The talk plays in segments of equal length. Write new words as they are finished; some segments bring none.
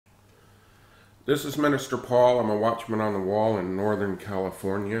This is Minister Paul. I'm a watchman on the wall in Northern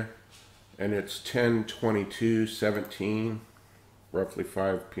California, and it's 10/22/17, roughly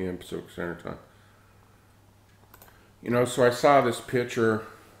 5 p.m. Pacific Standard Time. So I saw this picture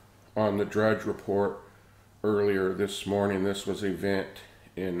on the Drudge Report earlier this morning. This was an event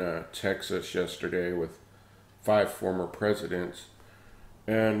in Texas yesterday with 5 former presidents,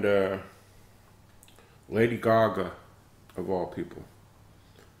 and Lady Gaga, of all people.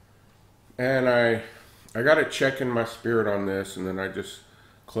 And I got a check in my spirit on this, and then I just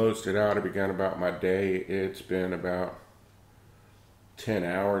closed it out. I began about my day. It's been about 10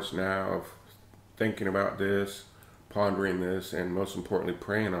 hours now of thinking about this, pondering this, and most importantly,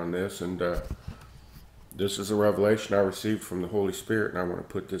 praying on this. And this is a revelation I received from the Holy Spirit, and I want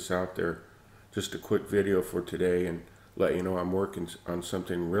to put this out there. Just a quick video for today and let you know I'm working on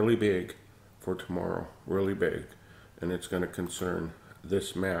something really big for tomorrow, really big. And it's going to concern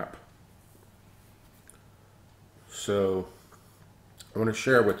this map. So I want to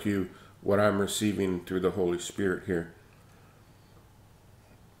share with you what I'm receiving through the Holy Spirit here.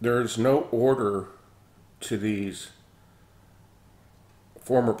 There is no order to these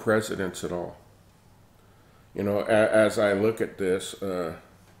former presidents at all. As I look at this,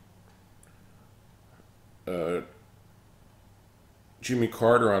 Jimmy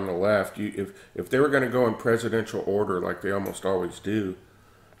Carter on the left, if they were going to go in presidential order like they almost always do,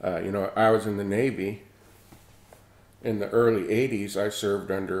 I was in the Navy. In the early 80s, I served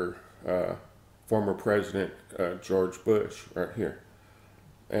under former President George Bush right here.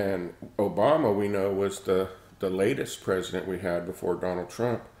 And Obama, we know, was the latest president we had before Donald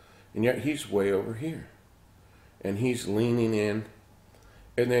Trump. And yet he's way over here. And he's leaning in.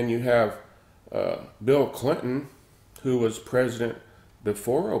 And then you have Bill Clinton, who was president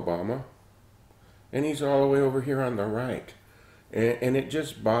before Obama. And he's all the way over here on the right. And it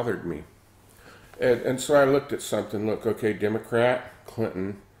just bothered me. And so I looked at something. Look, okay, Democrat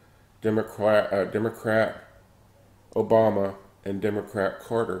Clinton, Democrat Obama, and Democrat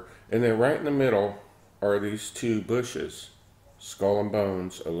Carter. And then right in the middle are these 2 Bushes, skull and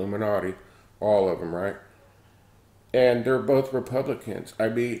bones, Illuminati, all of them, right? And they're both Republicans.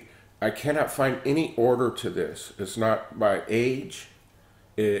 I cannot find any order to this. It's not by age.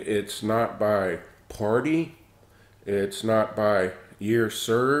 It's not by party. It's not by year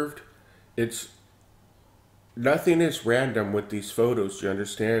served. Nothing is random with these photos, you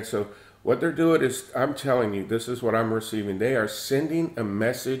understand? So what they're doing is, I'm telling you, this is what I'm receiving. They are sending a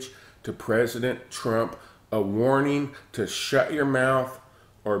message to President Trump, a warning to shut your mouth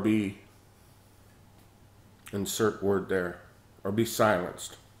or be, insert word there, or be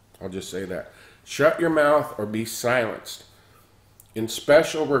silenced. I'll just say that. Shut your mouth or be silenced. In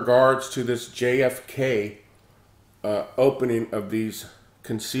special regards to this JFK opening of these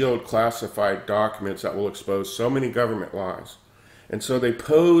concealed classified documents that will expose so many government lies. And so they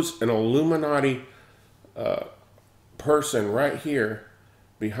pose an Illuminati person right here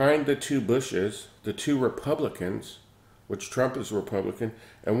behind the 2 Bushes, the 2 Republicans, which Trump is a Republican,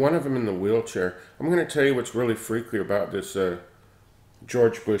 and one of them in the wheelchair. I'm going to tell you what's really freaky about this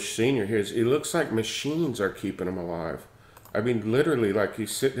George Bush Sr. here is it looks like machines are keeping him alive. I mean, literally, like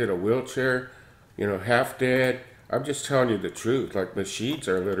he's sitting in a wheelchair, half dead. I'm just telling you the truth. Like, machines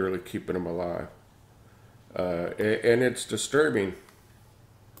are literally keeping him alive. And it's disturbing.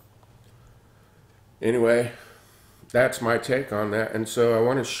 Anyway, that's my take on that. And so I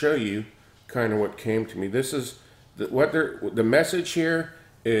want to show you kind of what came to me. This is the message here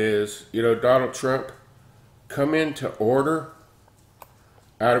is, Donald Trump, come into order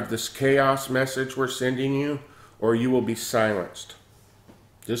out of this chaos message we're sending you, or you will be silenced.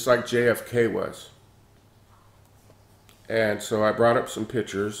 Just like JFK was. And so I brought up some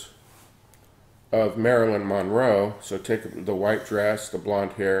pictures of Marilyn Monroe. So take the white dress, the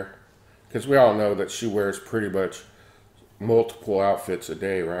blonde hair, because we all know that she wears pretty much multiple outfits a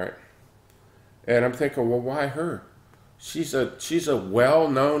day, right? And I'm thinking, well, why her? She's a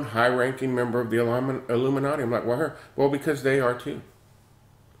well-known, high-ranking member of the Illuminati. I'm like, why her? Well, because they are too.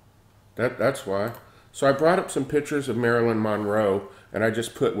 That's why. So I brought up some pictures of Marilyn Monroe, and I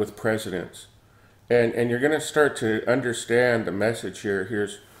just put with presidents. And you're going to start to understand the message here.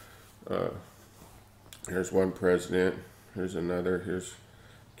 Here's one president. Here's another. Here's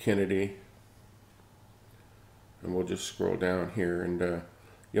Kennedy. And we'll just scroll down here. And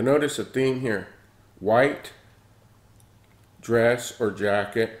you'll notice a theme here. White dress or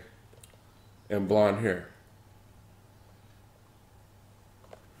jacket and blonde hair.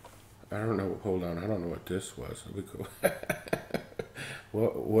 I don't know. Hold on. I don't know what this was. Let me go.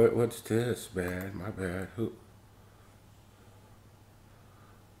 What's this, man? My bad. Who?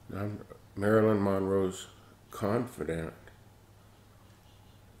 Marilyn Monroe's confidant.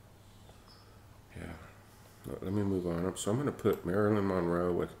 Yeah. Let me move on up. So I'm going to put Marilyn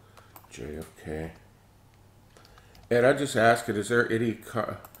Monroe with JFK. And I just ask it, is there any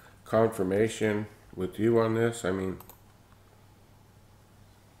confirmation with you on this? I mean,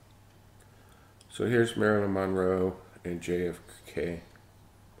 so here's Marilyn Monroe and JFK.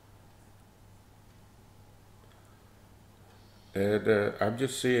 And I'm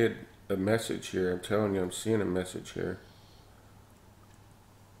just seeing a message here. I'm telling you, I'm seeing a message here.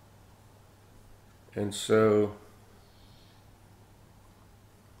 And so,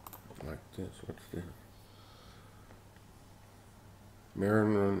 like this, what's this?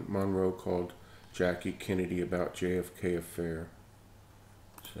 Marilyn Monroe called Jackie Kennedy about JFK affair,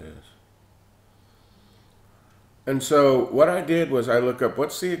 it says. And so what I did was I look up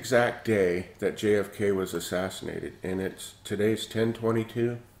what's the exact day that JFK was assassinated, and today's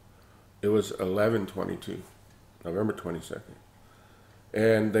 10/22. It was 11/22, November 22nd,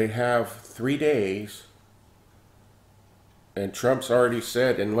 and they have 3 days. And Trump's already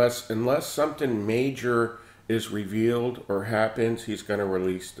said unless something major is revealed or happens, he's going to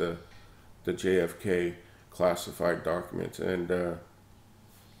release the JFK classified documents. And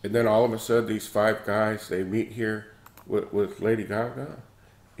then all of a sudden, these 5 guys, they meet here with Lady Gaga.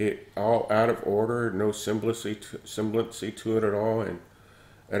 It all out of order, no semblancy to it at all. And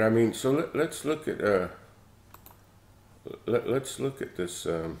I mean, so let's look at let's look at this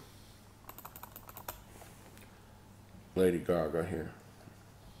Lady Gaga here.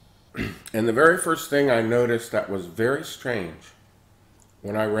 And the very first thing I noticed that was very strange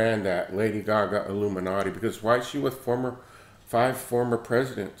when I ran that Lady Gaga Illuminati, because why is she with 5 former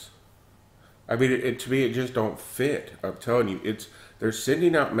presidents? I mean, to me, it just don't fit. I'm telling you, they're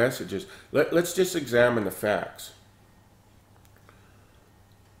sending out messages. Let's just examine the facts.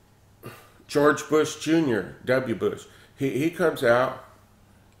 George Bush Jr., W. Bush, he comes out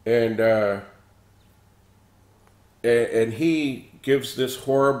and he gives this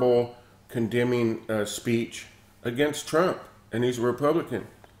horrible condemning speech against Trump, and he's a Republican.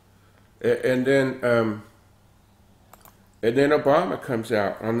 And then Obama comes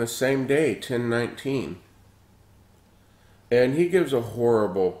out on the same day, 10/19, and he gives a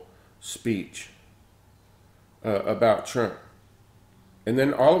horrible speech about Trump. And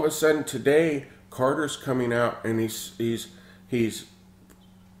then all of a sudden today, Carter's coming out and he's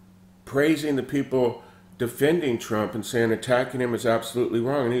praising the people defending Trump and saying attacking him is absolutely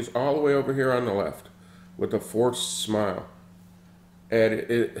wrong. And he's all the way over here on the left with a forced smile.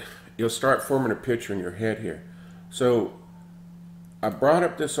 And you'll start forming a picture in your head here. So I brought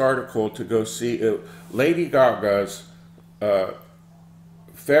up this article to go see Lady Gaga's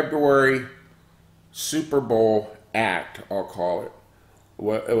February Super Bowl act, I'll call it.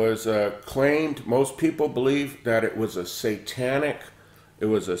 It was claimed, most people believe that it was a satanic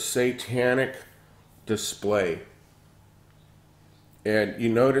display. And you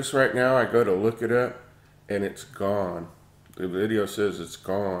notice right now, I go to look it up, and it's gone. The video says it's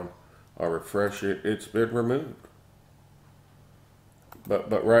gone. I'll refresh it. It's been removed.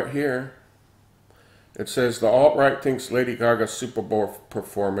 But right here, it says the alt-right thinks Lady Gaga's Super Bowl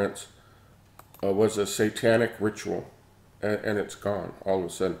performance was a satanic ritual. And it's gone all of a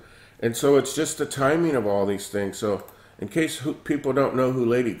sudden. And so it's just the timing of all these things. So in case people don't know who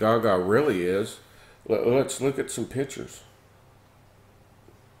Lady Gaga really is, let's look at some pictures.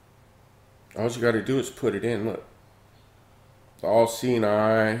 All you got to do is put it in. Look. The all-seeing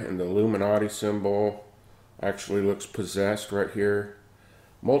eye and the Illuminati symbol actually looks possessed right here.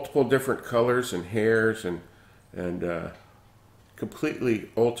 Multiple different colors and hairs and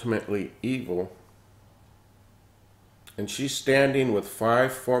completely, ultimately evil. And she's standing with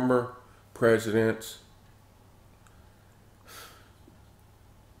 5 former presidents.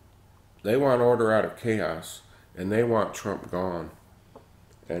 They want order out of chaos, and they want Trump gone.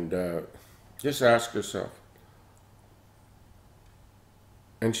 And just ask yourself.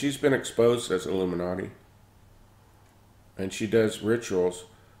 And she's been exposed as Illuminati. And she does rituals.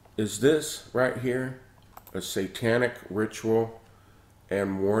 Is this right here a satanic ritual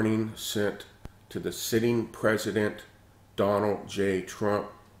and warning sent to the sitting president, Donald J. Trump,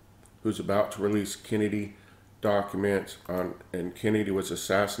 who's about to release Kennedy documents and Kennedy was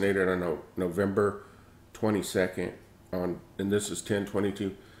assassinated on November 22nd and this is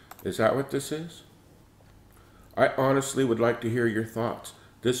 10/22. Is that what this is? I honestly would like to hear your thoughts.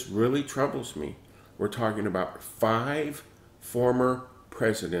 This really troubles me. We're talking about 5 former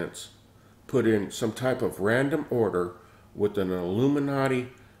presidents put in some type of random order with an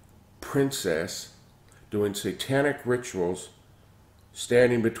Illuminati princess doing satanic rituals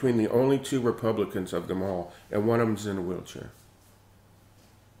standing between the only two Republicans of them all, and one of them's in a wheelchair.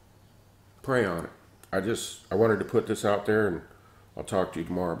 Pray on it. I wanted to put this out there, and I'll talk to you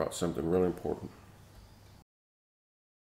tomorrow about something really important.